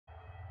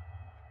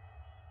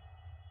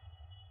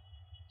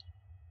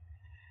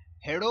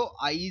Hero,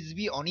 I is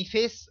be Oni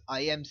face,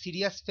 I am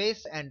serious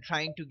face, and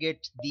trying to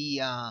get the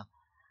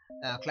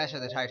Clash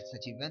of the Titans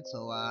achievement.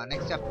 So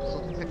next up,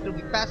 Sophie sector.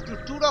 We passed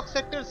through 2 rock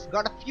sectors,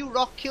 got a few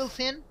rock kills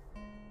in.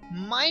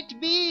 Might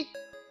be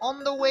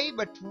on the way,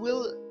 but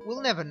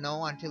we'll never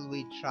know until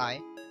we try.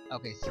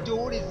 Okay,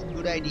 store is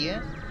good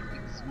idea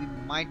because we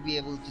might be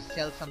able to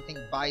sell something,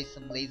 buy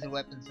some laser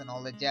weapons and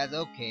all that jazz.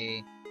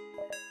 Okay,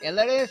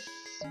 LRS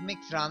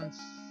mix runs,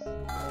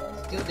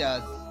 still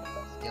does.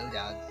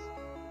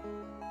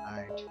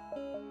 Alright.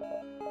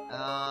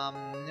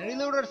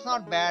 Reloader's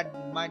not bad.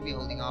 Might be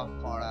holding off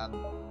for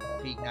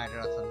pre-igniter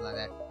or something like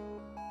that.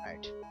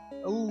 Alright.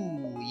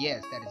 Oh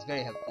yes, that is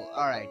very helpful.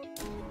 Alright.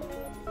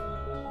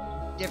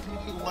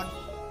 Definitely want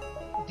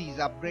these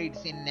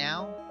upgrades in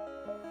now.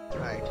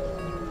 Alright.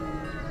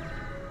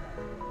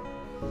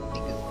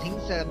 Because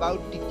things are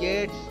about to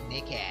get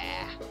snaky.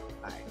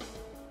 Alright.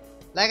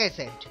 Like I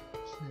said,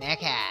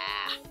 snacky.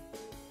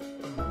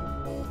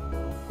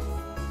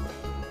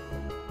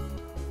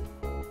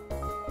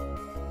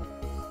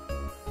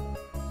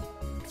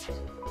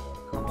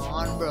 Come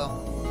on, bro.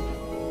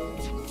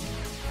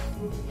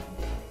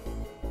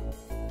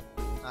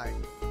 Alright.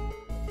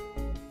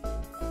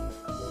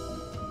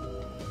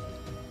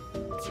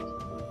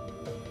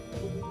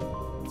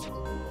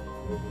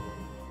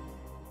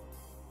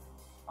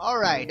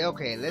 Alright,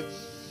 okay, let's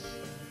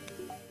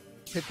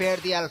prepare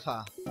the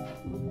alpha.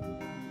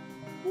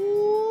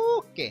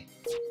 Okay.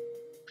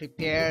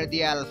 Prepare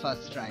the alpha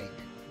strike.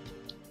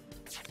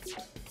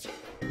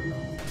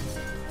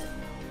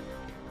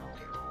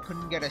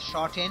 Couldn't get a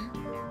shot in.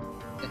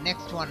 The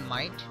next one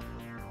might.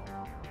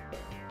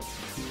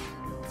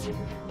 Okay,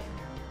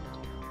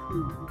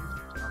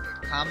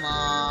 come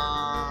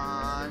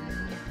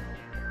on.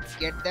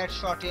 Get that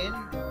shot in.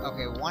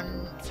 Okay,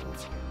 one.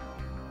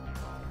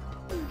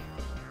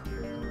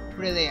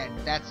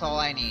 Brilliant, that's all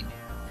I need.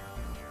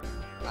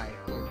 Alright,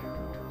 cool.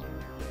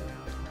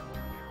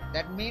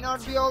 That may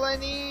not be all I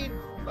need,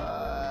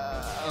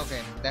 but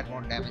okay, that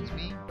won't damage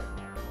me.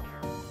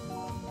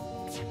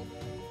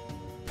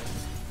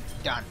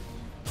 Done.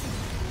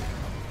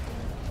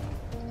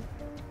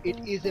 It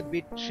is a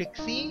bit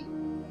tricksy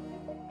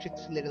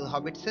little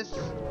hobbitses.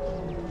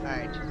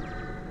 Alright,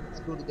 let's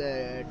go to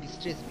the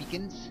distress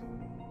beacons.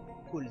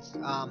 Cool.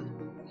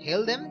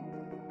 Hail them.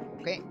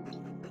 Okay.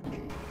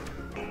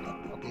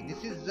 Okay,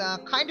 this is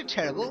kinda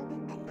terrible.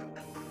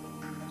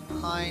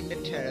 And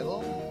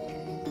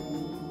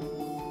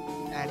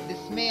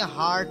this may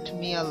hurt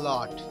me a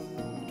lot.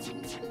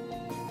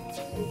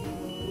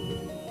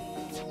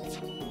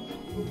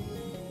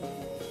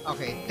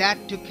 Okay, that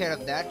took care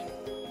of that.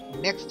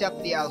 Next up,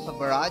 the Alpha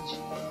Barrage.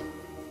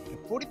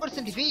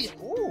 40% evasion.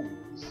 Oh,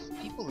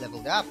 people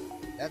leveled up.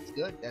 That's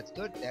good.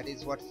 That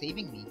is what's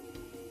saving me.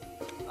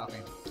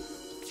 Okay.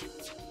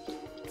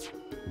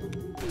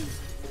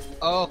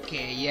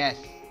 Okay, yes.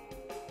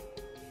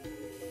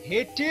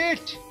 Hit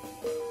it!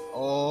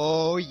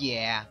 Oh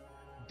yeah.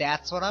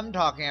 That's what I'm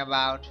talking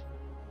about.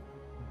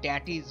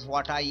 That is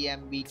what I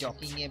am be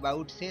talking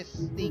about. Says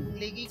thing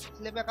legi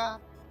lebeka.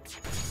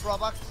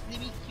 Products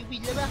libi cubi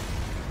leba.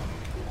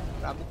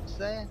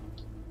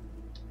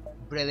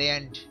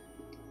 Brilliant.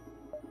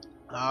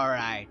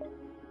 Alright.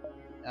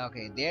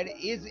 Okay, there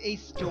is a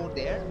store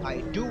there.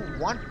 I do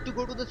want to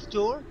go to the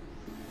store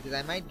because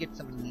I might get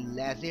some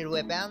laser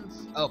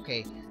weapons.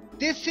 Okay.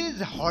 This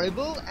is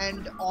horrible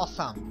and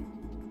awesome.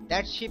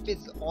 That ship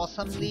is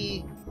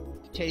awesomely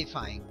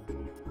terrifying.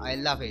 I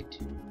love it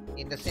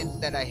in the sense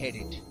that I hate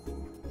it.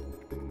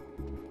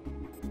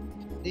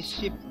 This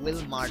ship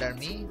will murder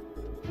me.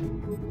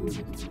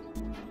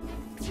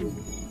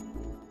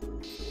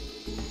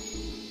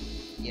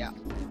 Yeah.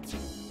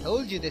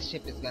 Told you this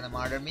ship is gonna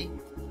murder me.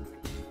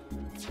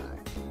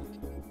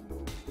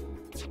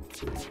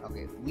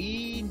 Okay,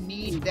 we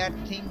need that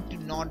thing to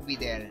not be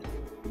there.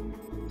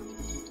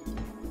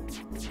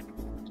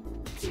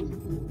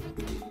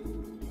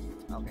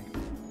 Okay,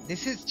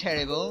 this is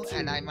terrible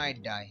and I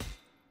might die.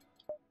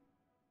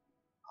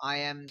 I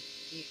am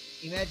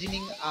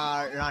imagining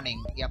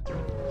running. Yep,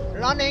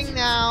 running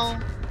now.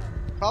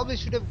 Probably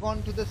should have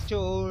gone to the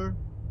store.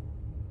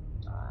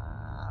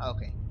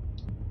 Okay,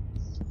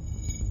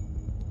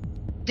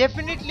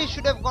 definitely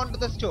should have gone to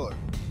the store.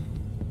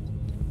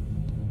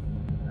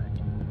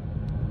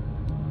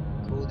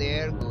 Go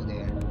there.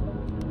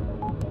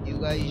 You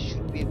guys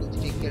should be able to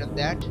take care of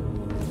that.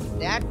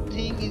 That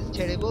thing is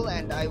terrible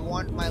and I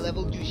want my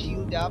level 2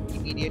 shield up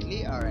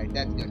immediately. Alright,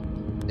 that's good.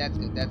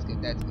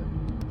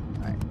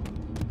 Alright.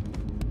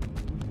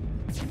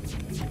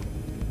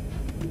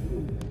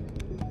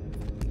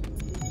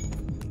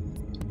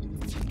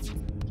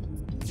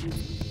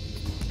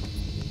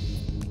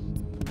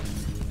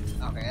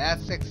 Okay,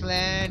 that's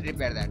excellent.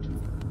 Repair that.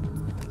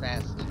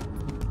 Fast.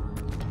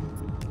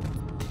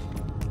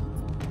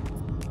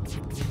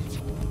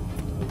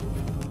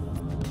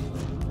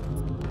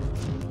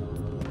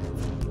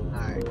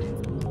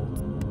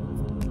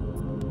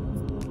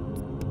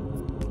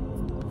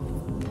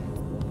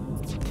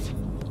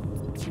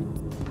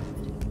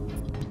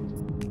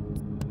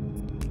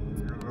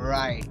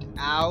 Right,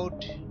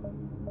 out.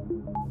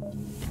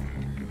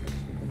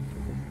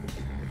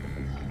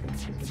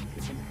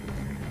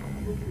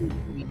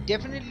 We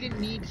definitely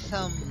need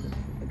some.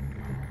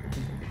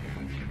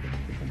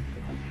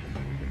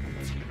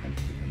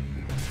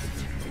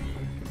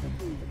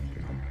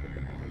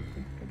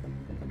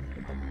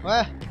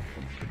 Well,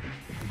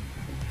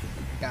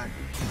 done.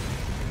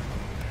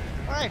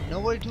 Alright,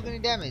 nobody took any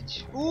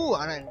damage. Ooh,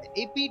 and an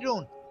AP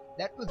drone.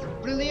 That was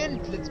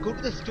brilliant. Let's go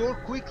to the store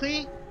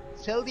quickly.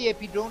 Sell the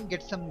AP drone,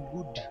 get some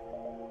good,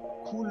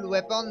 cool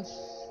weapons.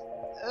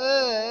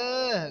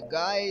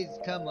 Guys,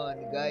 come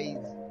on, guys.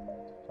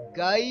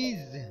 Guys,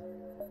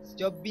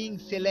 stop being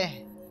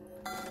silly.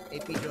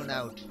 AP drone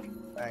out.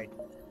 Alright.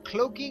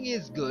 Cloaking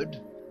is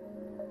good.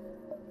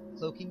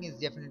 Cloaking is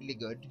definitely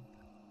good.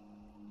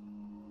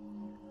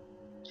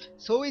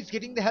 So is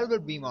getting the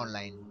halberd beam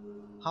online.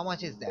 How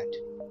much is that?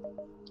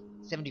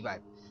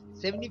 75.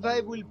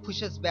 75 will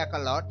push us back a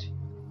lot.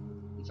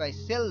 If I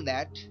sell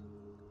that,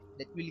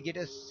 that will get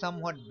us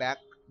somewhat back,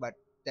 but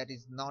that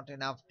is not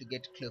enough to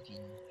get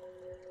cloaking.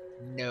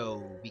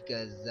 No,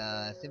 because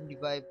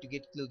 75 to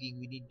get cloaking,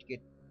 we need to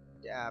get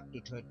up to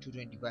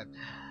 225.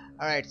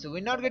 Alright, so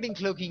we're not getting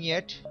cloaking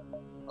yet,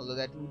 although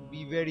that would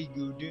be very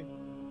good.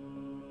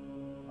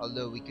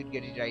 Although we could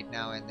get it right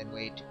now and then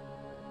wait.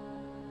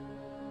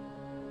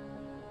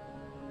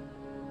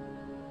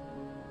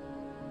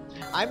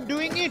 I'm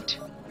doing it!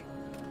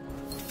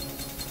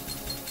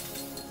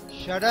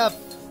 Shut up!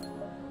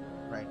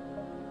 Right.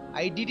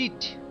 I did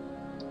it.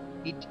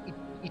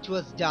 It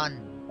was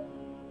done.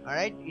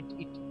 Alright?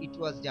 It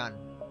was done.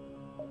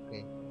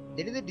 Okay.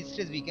 There is a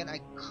distress beacon. I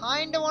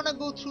kinda wanna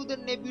go through the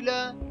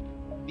nebula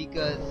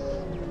because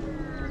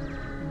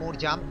more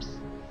jumps.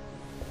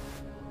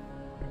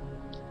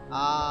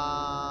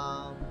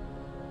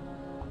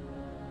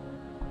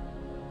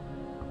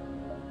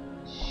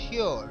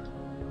 Sure.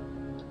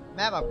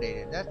 Map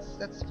updated.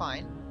 That's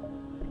fine.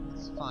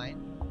 That's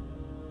fine.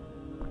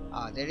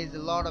 There is a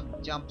lot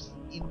of jumps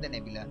in the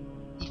nebula.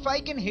 If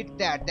I can hit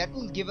that, that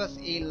will give us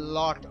a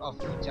lot of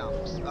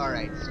jumps.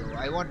 Alright, so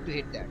I want to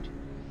hit that.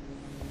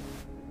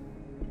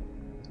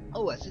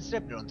 Oh, assist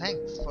rep drone.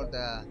 Thanks for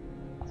the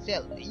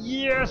sale.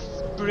 Yes!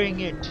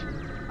 Bring it!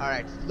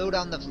 Alright, slow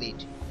down the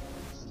fleet.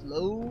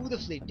 Slow the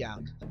fleet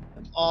down.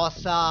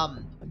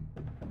 Awesome!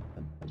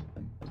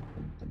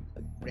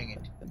 Bring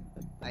it.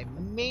 I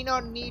may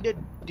not need a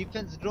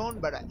defense drone,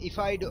 but if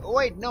I do... Oh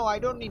wait, no, I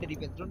don't need a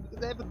defense drone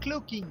because I have a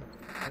cloaking.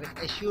 I have an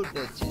assured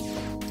dodge.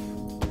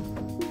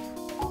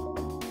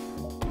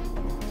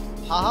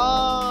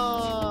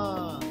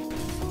 Haha!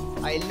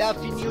 I laugh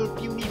in your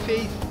puny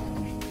face.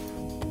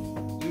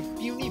 Your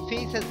puny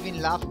face has been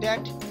laughed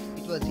at.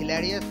 It was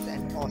hilarious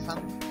and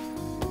awesome.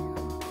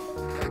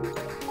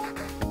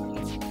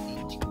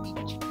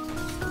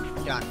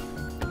 Done.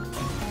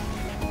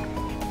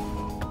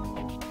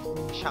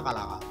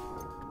 Shakalaka.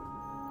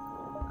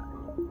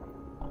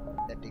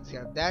 That takes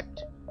care of that.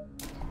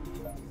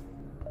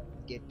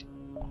 Get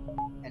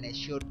an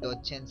assured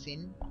dodge chance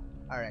in.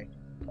 Alright.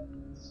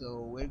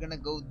 So we're gonna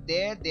go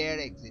there,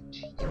 exit.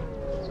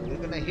 So we're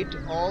gonna hit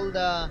all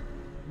the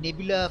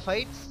nebula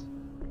fights.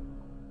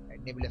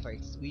 Right, nebula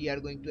fights. We are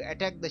going to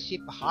attack the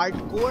ship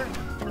hardcore.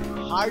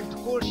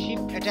 Hardcore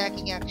ship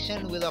attacking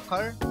action will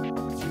occur.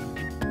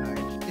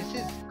 Alright. This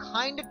is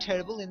kinda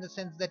terrible in the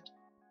sense that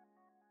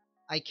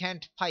I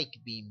can't pike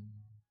beam.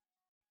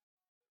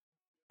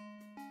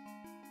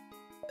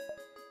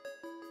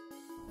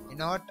 You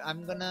know what?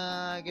 I'm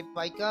gonna get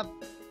pike up.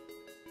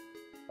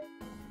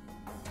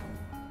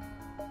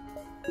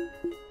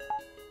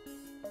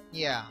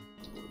 Yeah,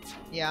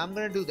 I'm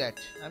gonna do that.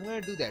 I'm gonna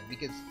do that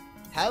because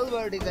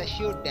halberd is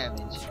assured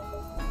damage.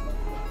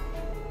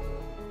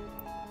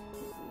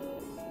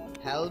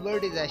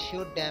 Halberd is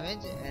assured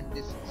damage, and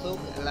this cloak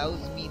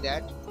allows me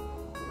that.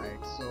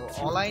 Right, so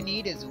all I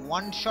need is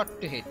one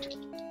shot to hit.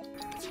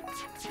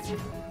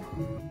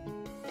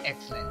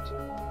 Excellent.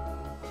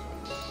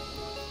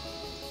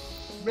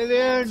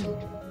 Brilliant!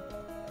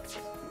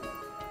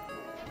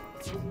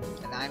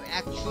 And I'm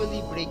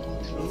actually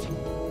breaking through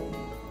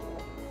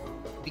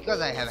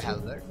because I have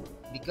halberd.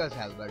 Because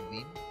halberd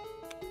beam.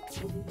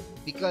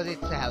 Because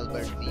it's a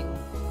halberd beam.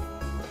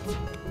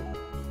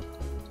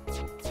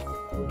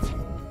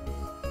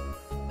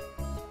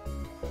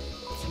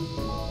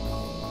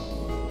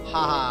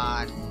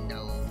 Haha,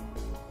 no.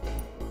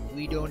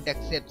 We don't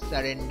accept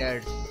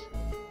surrenders.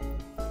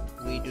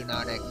 We do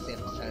not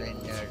accept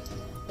surrenders.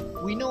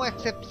 We know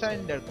accept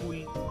surrender.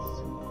 Cool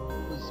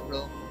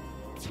bro.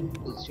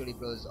 Cool story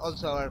bros.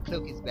 Also our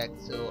cloak is back,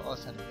 so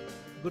awesome.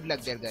 Good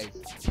luck there guys.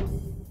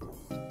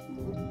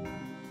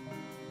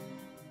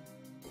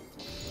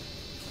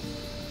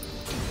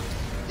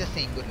 Just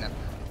saying good luck.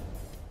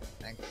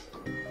 Thanks.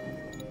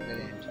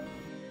 Brilliant.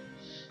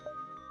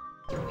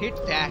 Hit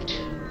that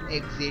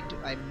exit.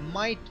 I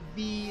might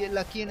be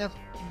lucky enough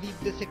to leave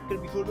the sector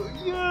before.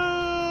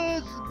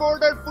 Yes!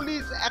 Border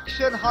police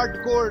action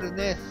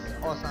hardcore-ness.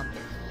 Awesome.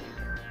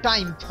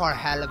 Time for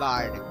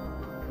halberd.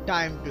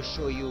 Time to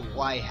show you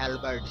why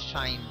halberd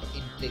shines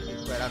in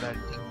places where other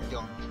things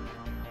don't.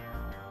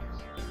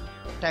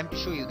 Time to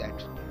show you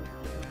that.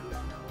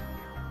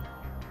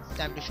 It's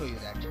time to show you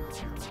that.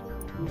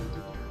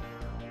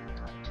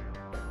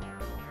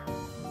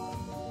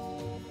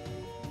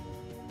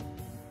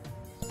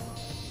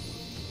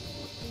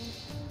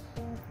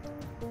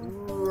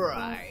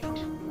 Right.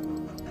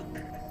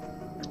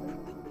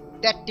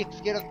 That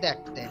takes care of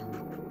that then.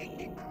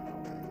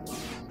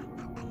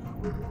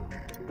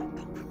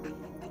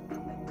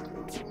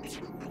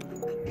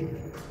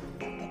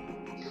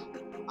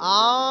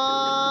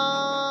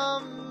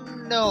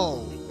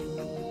 No.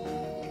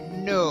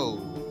 No.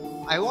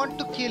 I want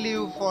to kill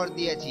you for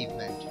the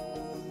achievement.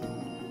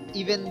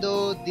 Even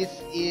though this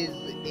is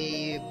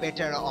a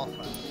better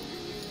offer.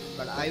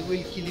 But I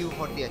will kill you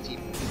for the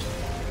achievement.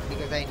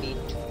 Because I need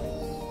to.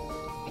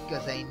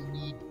 Because I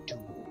need to.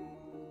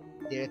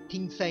 There are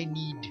things I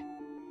need.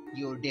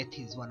 Your death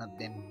is one of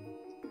them.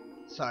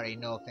 Sorry,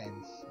 no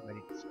offense. But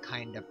it's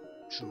kind of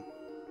true.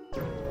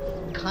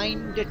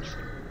 Kinda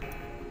true.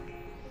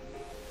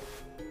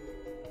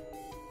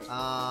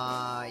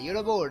 You're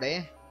aboard,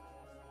 eh?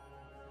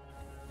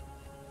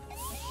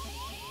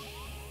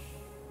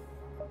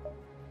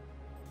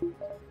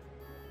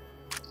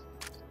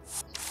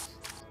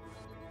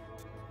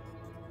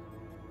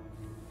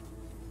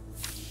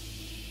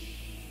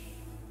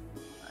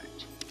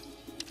 Right.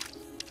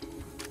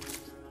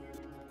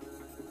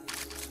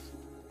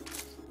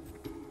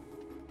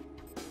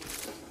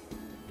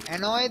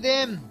 Annoy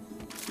them.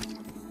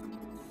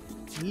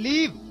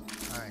 Leave.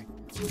 Alright.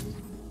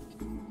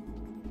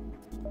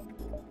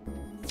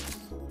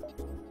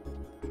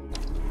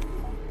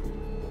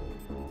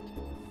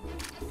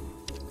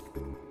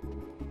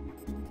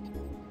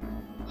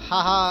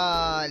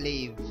 Haha,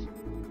 leave.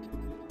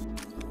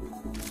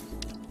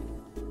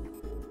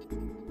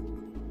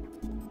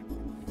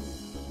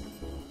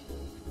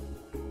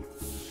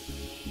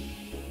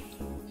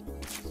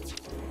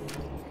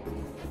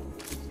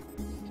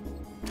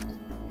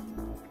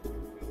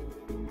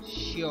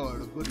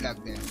 Sure, good luck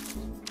there.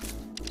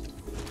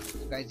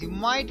 Guys, you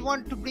might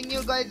want to bring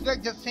your guys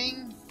back, just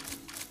saying.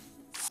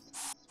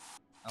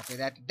 Okay,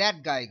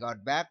 that guy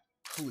got back.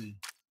 Cool.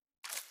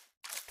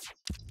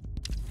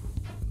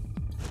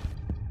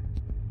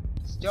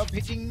 Stop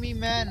hitting me,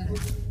 man.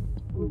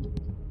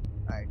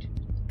 Right.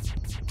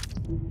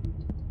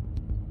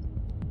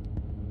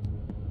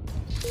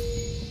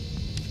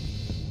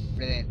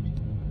 Brilliant.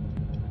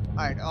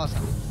 Alright,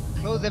 awesome.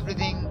 Close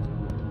everything.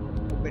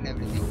 Open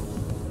everything.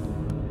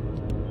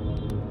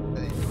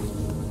 Brilliant.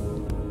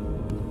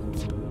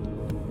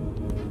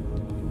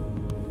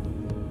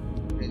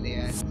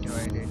 Brilliant.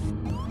 Enjoyed it.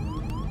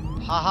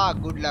 Haha,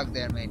 good luck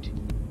there, mate.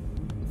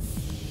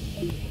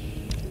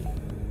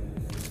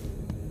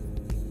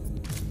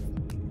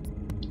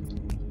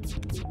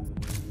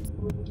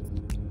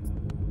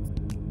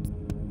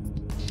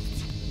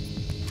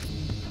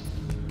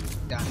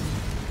 Done.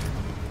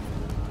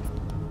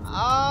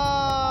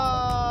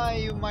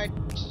 You might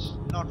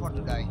not want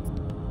to die.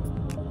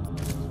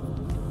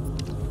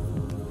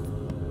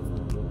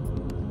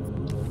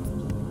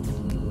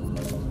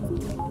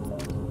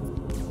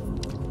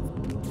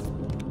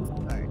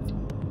 Alright.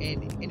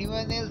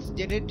 Anyone else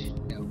did it?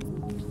 No.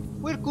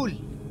 We're cool.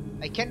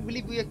 I can't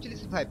believe we actually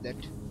survived that.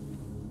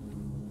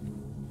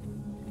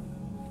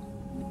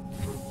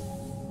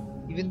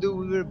 Even though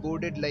we were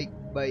boarded like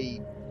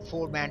by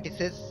 4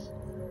 mantises,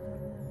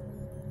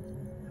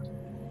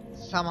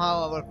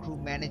 somehow our crew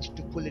managed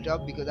to pull it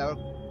off because our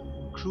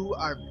crew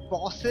are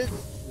bosses,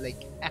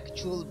 like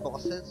actual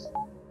bosses.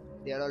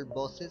 They are all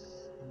bosses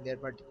in their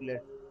particular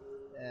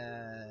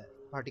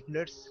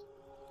particulars.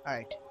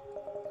 Alright.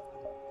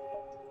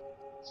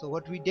 So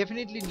what we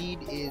definitely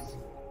need is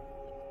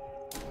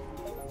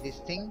this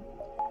thing.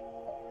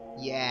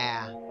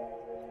 Yeah.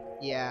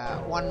 Yeah,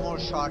 one more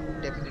shot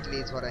definitely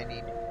is what I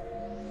need.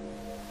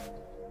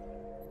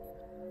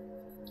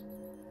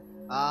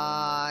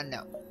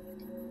 No.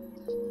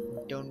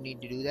 Don't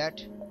need to do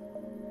that.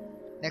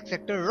 Next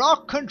sector,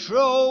 rock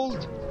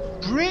controlled!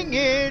 Bring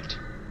it!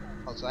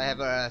 Also, I have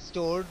a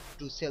store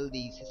to sell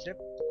the system.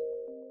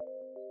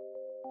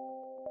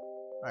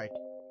 Alright.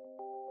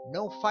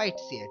 No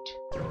fights yet.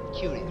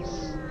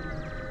 Curious.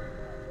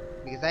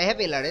 Because I have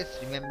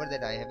LRS. Remember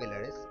that I have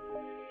LRS.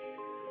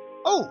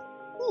 Oh!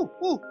 Ooh!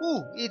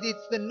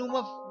 It's the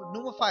Numa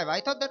 5.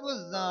 I thought that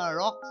was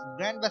Rock's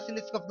Grand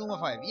Basilisk of Numa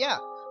 5. Yeah.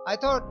 I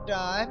thought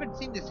I haven't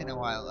seen this in a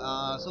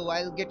while, so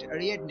I'll get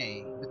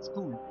Ariadne. That's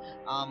cool.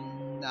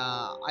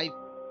 I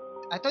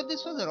thought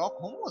this was a Rock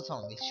homos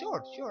only.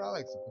 Sure, I'll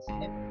accept this.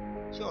 Yeah.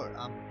 Sure.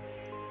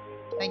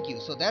 Thank you.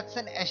 So that's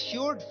an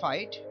assured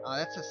fight.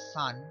 That's a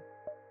sun.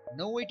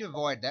 No way to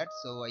avoid that.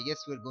 So I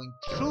guess we're going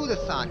through the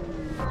sun.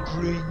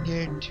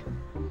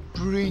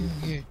 Bring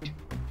it.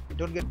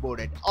 Don't get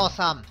boarded.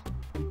 Awesome.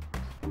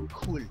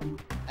 Cool.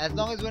 As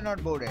long as we're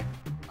not boarded.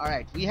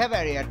 Alright, we have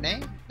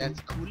Ariadne. That's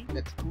cool.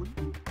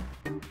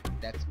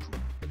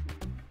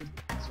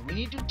 So we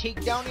need to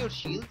take down your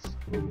shields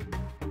and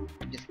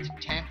just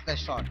tank the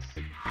shots.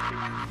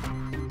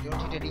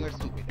 Don't hit anywhere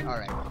stupid.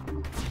 Alright.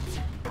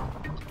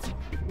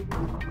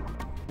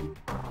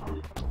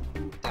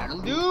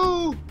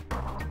 That'll do!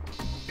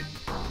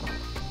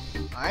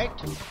 Alright.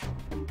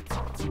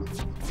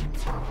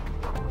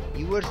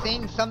 You were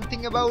saying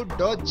something about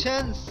dodge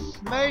chance,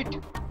 mate?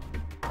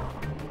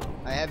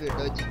 I have your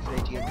dodge chance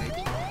right here,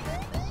 mate.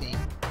 Saying.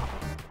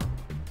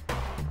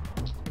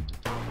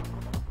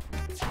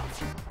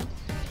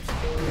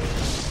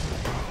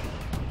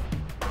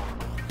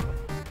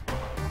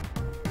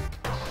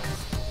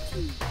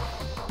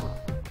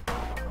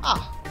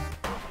 Ah!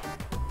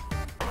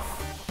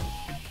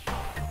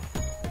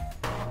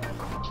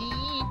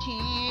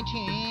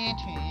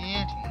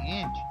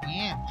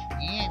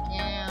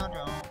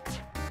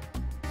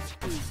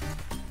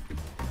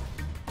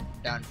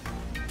 Done.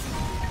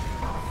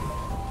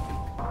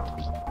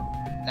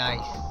 Nice.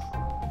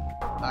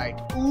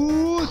 Alright.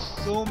 Ooh,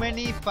 so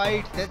many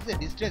fights. That's the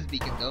distress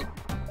beacon though.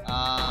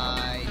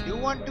 I do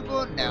want to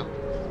go. No.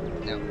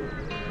 No.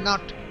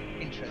 Not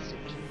interested.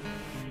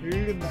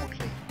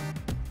 Remotely.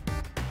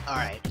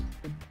 Alright.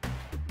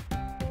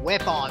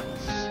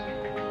 Weapons.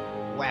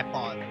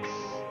 Weapons.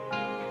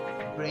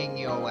 Bring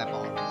your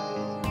weapons.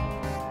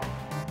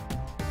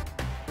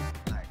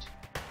 Alright.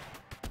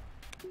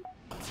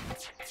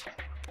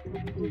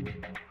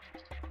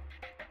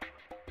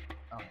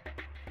 Oh.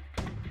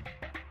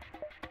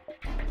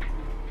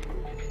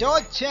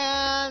 Dodge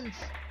chance!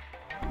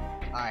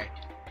 Alright.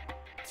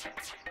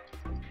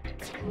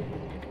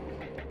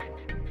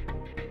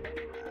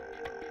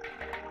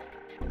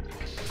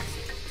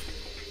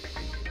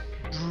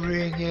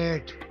 Bring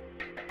it!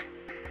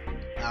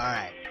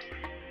 Alright.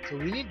 So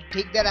we need to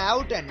take that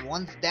out, and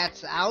once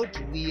that's out,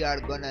 we are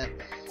gonna...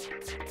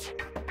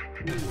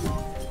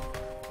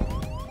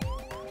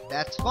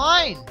 That's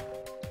fine!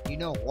 You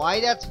know why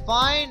that's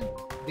fine?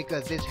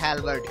 Because this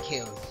halberd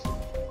kills.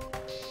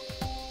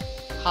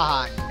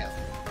 Haha, no.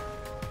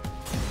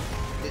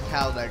 This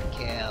halberd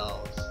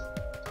kills.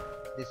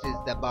 This is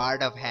the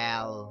Bard of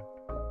Hell.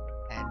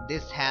 And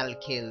this hell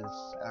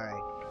kills.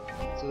 Alright.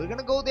 So we're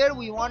gonna go there.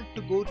 We want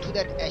to go to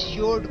that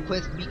assured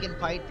quest beacon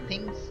fight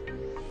things.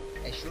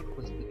 Assured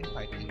quest beacon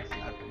fight things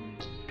are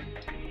good.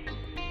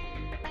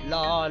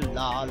 La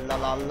la la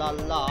la la la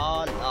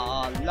la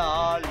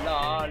la la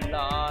la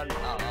la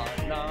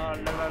la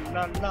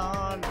la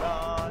la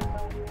la.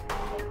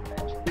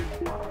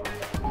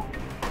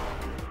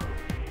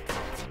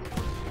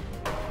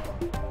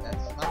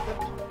 That's not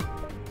good.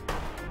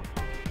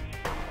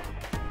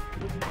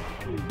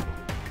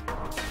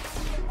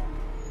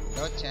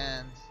 No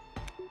chance.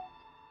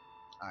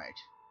 Alright.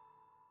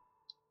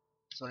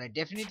 So what I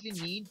definitely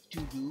need to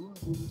do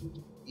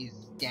is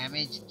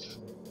damage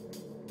through.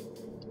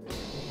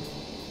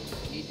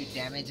 Need to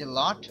damage a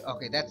lot.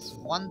 Okay, that's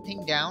one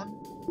thing down.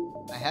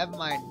 I have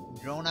my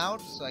drone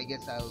out, so I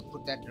guess I'll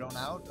put that drone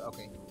out.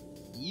 Okay.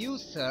 You,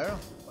 sir,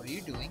 what are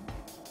you doing?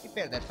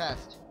 Repair that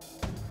fast.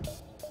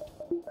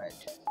 Right.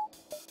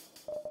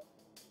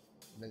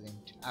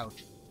 Brilliant. Out.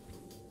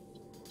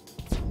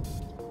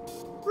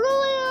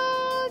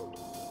 Brilliant!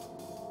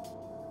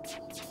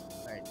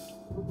 Right.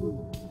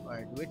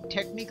 Alright, we're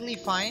technically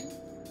fine.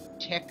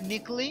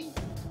 Technically.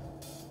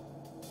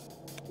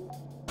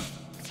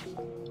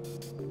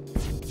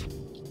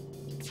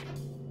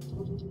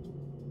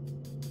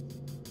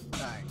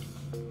 Right.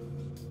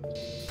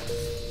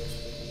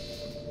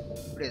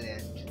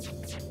 Brilliant.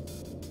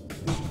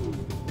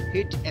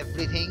 Hit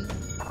everything.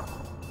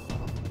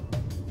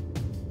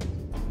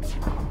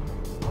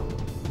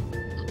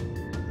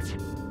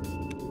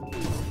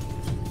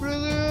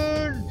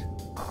 Brilliant!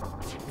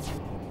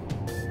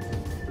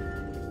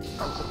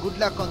 Also, good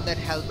luck on that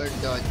halberd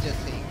dodge, just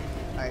saying.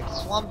 Alright,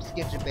 swamps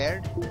get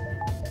repaired.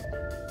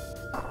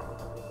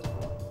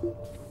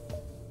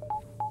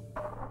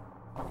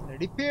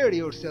 Repair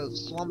yourself,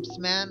 swamps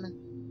man.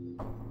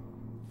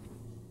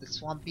 The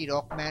swampy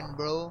rock man,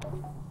 bro.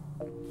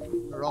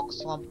 Rock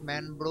swamp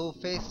man, bro.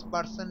 Face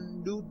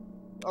person, dude,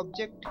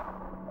 object.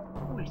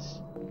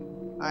 Fools.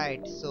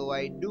 Alright, so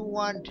I do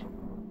want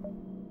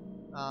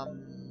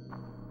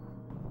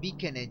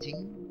beacon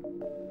edging.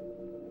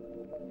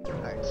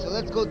 Alright, so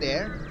let's go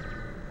there.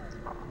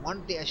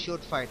 Want the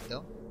assured fight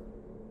though.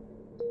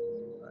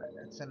 Alright,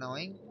 that's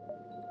annoying.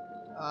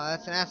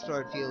 That's an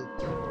asteroid field.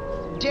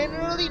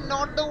 Generally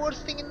not the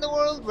worst thing in the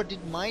world, but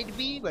it might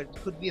be, but it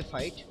could be a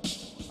fight.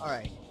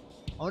 Alright.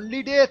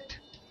 Only death!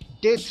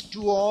 Death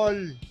to all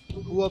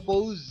who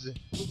oppose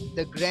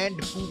the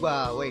Grand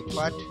Poobah. Wait,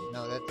 what?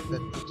 No, that's the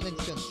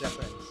Flintstones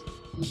reference.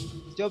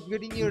 Stop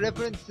getting your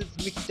references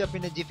mixed up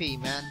in a jiffy,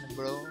 man,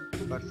 bro,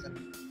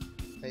 person,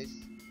 face.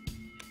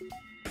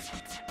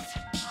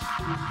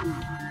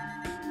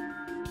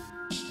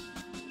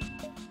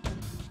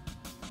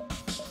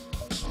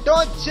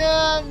 Dodge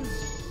chance!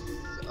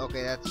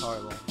 Okay, that's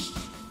horrible.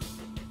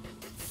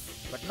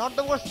 But not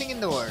the worst thing in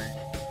the world.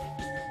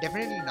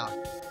 Definitely not.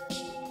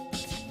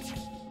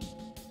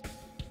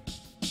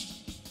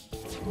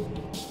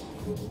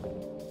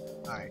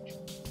 Alright.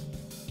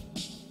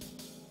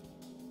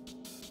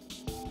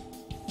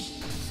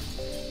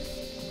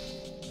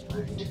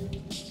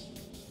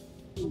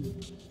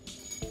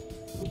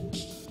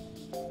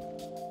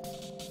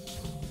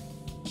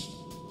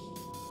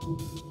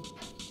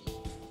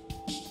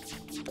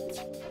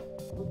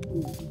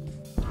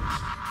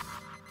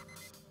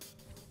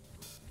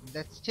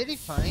 That's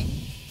terrifying.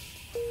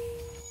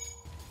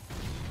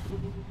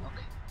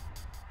 Okay.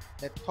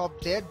 That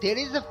popped there. There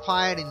is a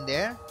fire in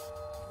there.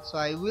 So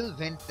I will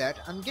vent that.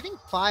 I'm getting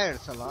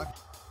fires a lot.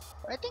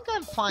 I think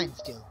I'm fine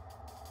still.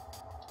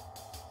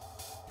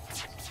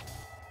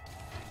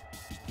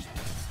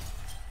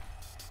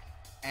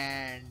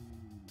 And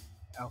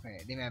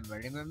okay,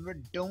 remember,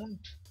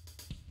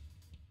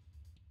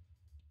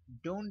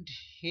 don't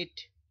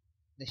hit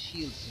the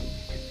shields.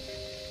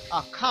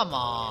 Ah, come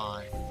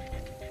on!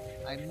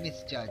 I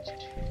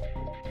misjudged.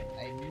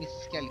 I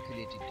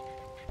miscalculated.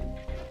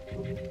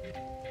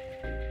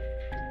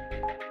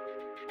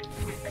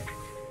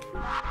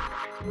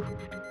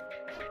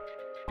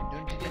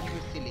 Don't do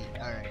anything silly.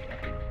 Alright,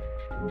 okay.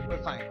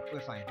 We're fine,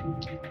 we're fine.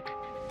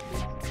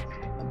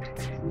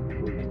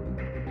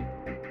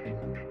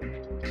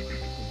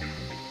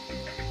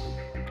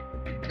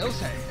 No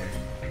surrender.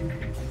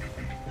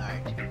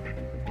 Alright.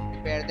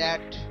 Repair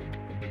that.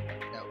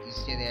 No, you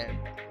stay there.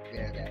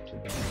 Repair that.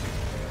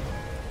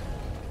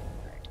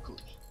 Alright, cool.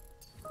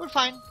 We're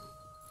fine.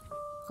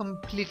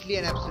 Completely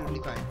and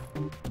absolutely fine.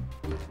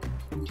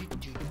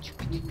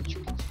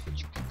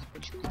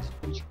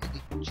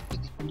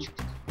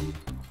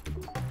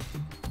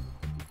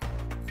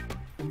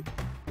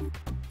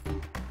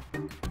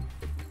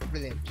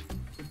 Brilliant.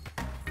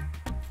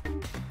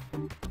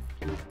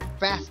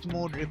 Fast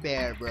mode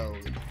repair, bro.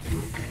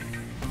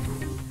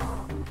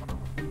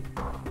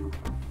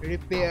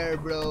 Repair,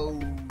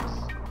 bros.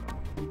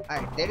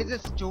 Alright, there is a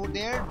store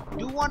there.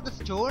 Do want the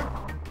store,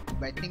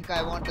 but I think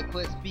I want the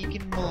quest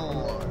beacon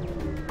more.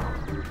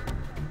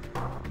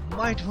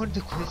 Might want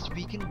the quest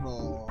beacon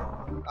more.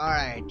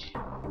 Alright.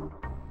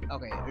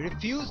 Okay,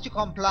 refuse to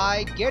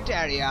comply. Get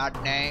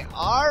Ariadne.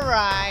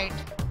 Alright.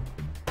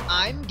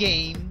 I'm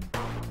game.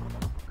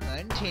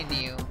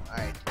 Continue.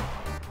 Alright.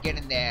 Get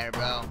in there,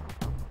 bro.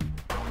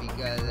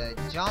 Because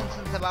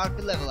Johnson's about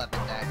to level up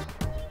in that.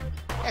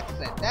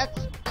 Excellent.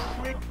 That's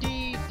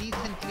pretty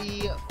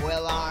decently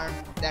well armed.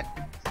 That's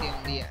the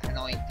only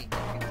annoying thing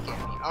that can scare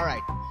me.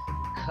 Alright.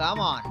 Come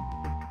on.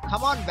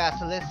 Come on,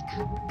 Basilisk.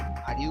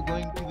 Are you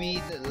going to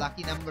be the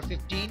lucky number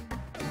 15?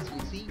 Yes,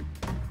 we'll see.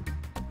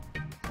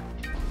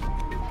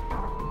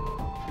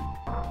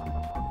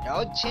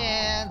 No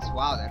chance.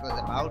 Wow, that was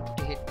about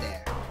to hit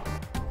there.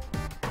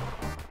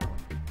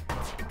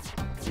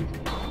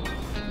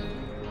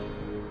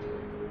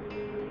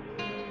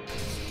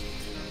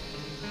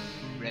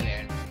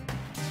 Brilliant.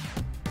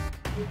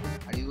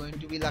 Are you going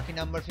to be lucky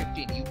number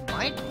 15? You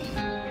might be.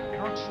 I'm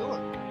not sure.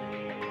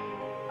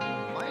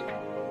 You might.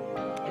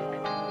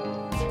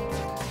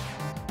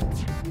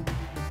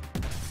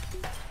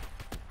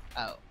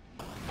 Oh.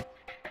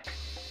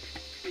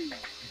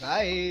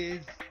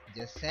 Guys,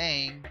 just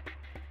saying.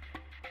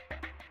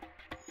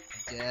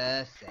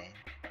 Just saying.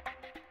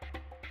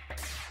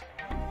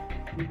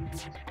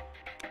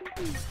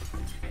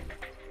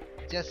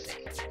 Just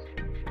saying.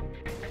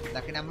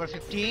 Lucky number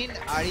 15,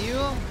 are you?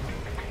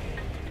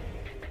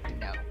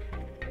 No.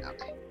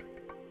 Okay.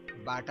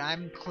 But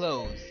I'm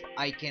close.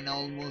 I can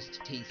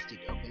almost taste it.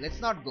 Okay, let's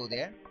not go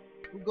there.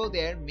 We'll go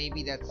there.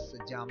 Maybe that's a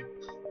jump.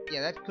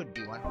 Yeah, that could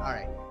be one.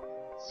 Alright.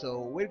 So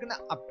we're gonna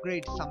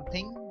upgrade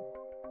something.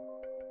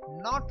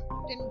 Not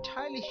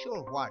entirely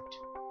sure what.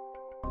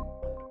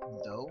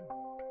 Though.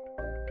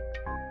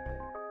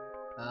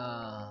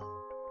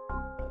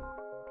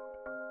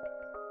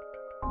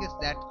 Guess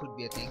that could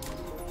be a thing.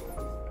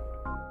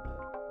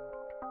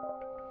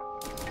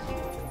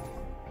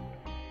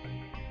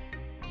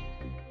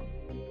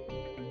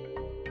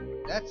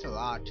 That's a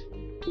lot.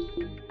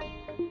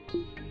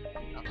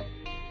 Okay.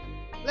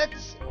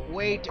 Let's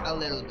wait a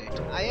little bit.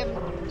 I am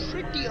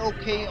pretty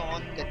okay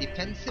on the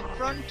defensive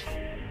front.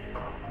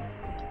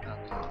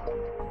 Okay.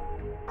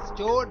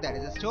 Store, that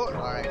is a store.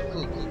 Alright,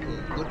 cool.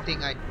 Good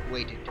thing I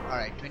waited.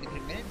 Alright, 23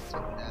 minutes.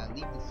 I'm gonna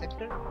leave the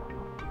sector.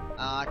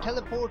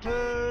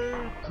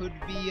 Teleporter could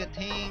be a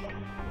thing.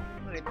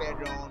 Repair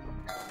drone.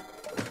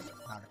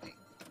 Not a thing.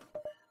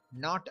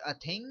 Not a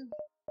thing.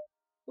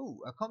 Ooh,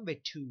 a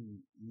combat 2.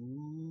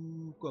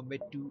 Ooh,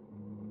 combat 2.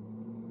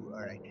 Ooh,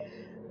 alright.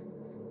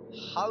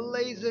 Hull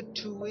laser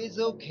 2 is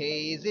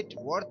okay. Is it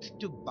worth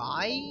to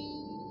buy?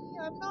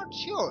 I'm not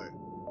sure.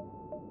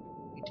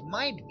 It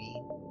might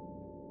be.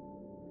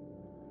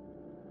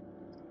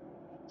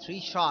 3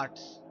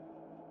 shots.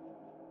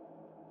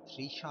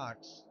 3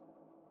 shots.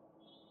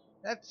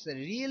 That's a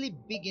really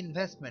big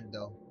investment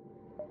though.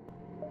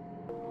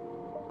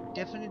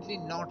 Definitely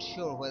not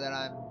sure whether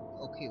I'm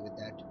okay with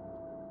that.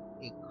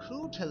 A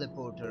crew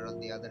teleporter,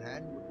 on the other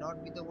hand, would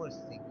not be the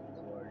worst thing in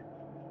the world.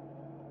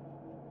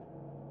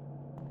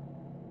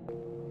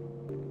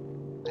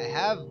 I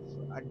have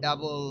a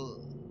double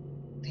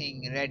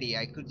thing ready.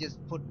 I could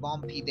just put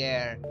Bumpy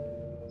there,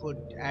 put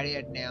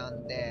Ariadne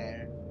on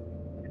there,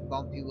 and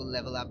Bumpy will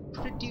level up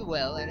pretty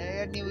well, and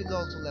Ariadne will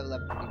also level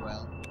up pretty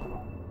well.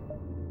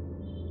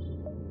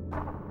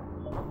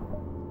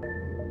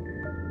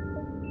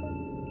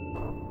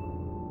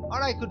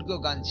 Or I could go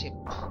gunship.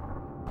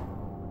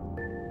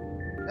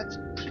 That's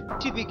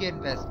pretty big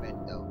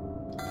investment though.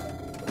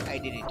 I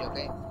did it,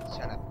 okay?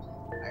 Shut up.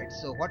 Alright,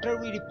 so what are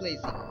we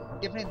replacing?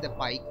 Definitely the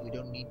pike. We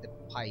don't need the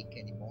pike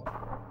anymore.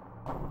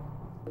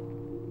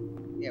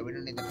 Yeah, we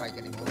don't need the pike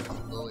anymore.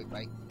 Go away,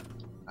 pike.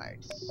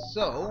 Alright,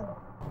 so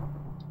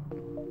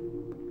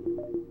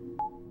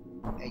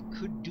I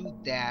could do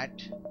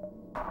that.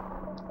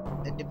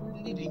 That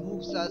definitely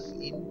removes us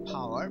in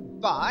power,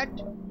 but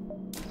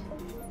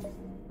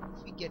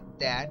if we get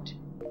that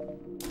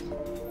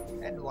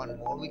and one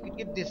more, we could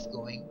get this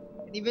going,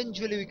 and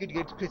eventually we could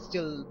get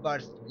crystal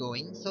burst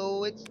going.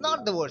 So it's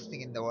not the worst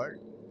thing in the world.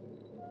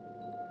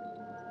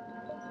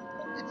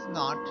 It's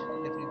not,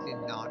 definitely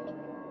not.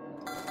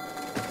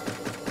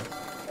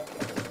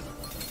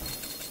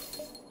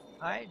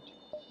 Alright,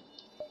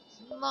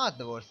 it's not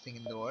the worst thing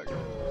in the world.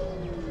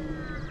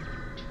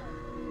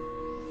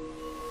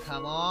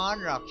 Come on,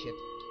 rockship.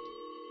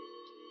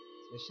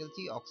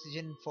 Specialty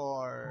oxygen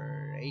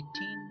for 18.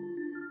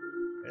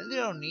 Really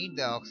don't need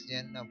the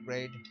oxygen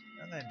upgrade.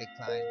 I'm gonna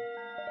decline.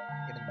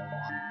 Gonna move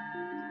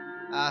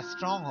on.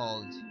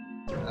 Stronghold.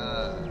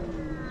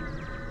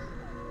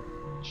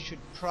 Should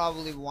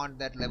probably want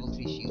that level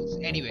 3 shields.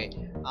 Anyway,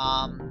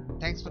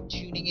 thanks for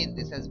tuning in.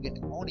 This has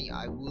been Oni.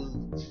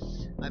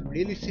 I'm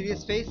really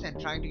serious face and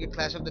trying to get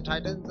Clash of the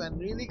Titans. I'm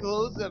really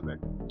close, but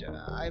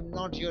I'm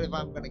not sure if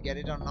I'm gonna get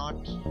it or not.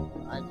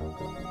 I'm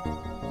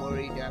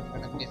worried I'm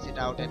gonna miss it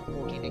out at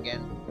 14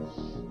 again.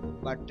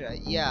 But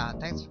yeah,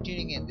 thanks for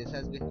tuning in. This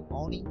has been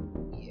Oni.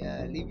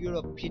 Leave your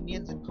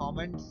opinions and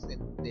comments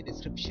in the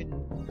description.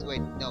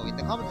 Wait, no, in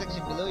the comment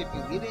section below. If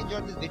you really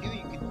enjoyed this video,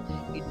 you can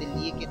hit the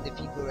link in the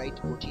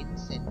favorite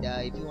buttons. And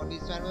if you want to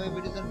see my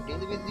videos on a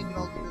daily basis, you can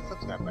also hit the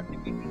subscribe button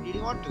if you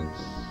really want to.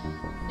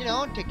 You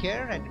know, take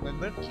care and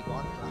remember, keep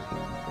on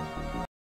flying.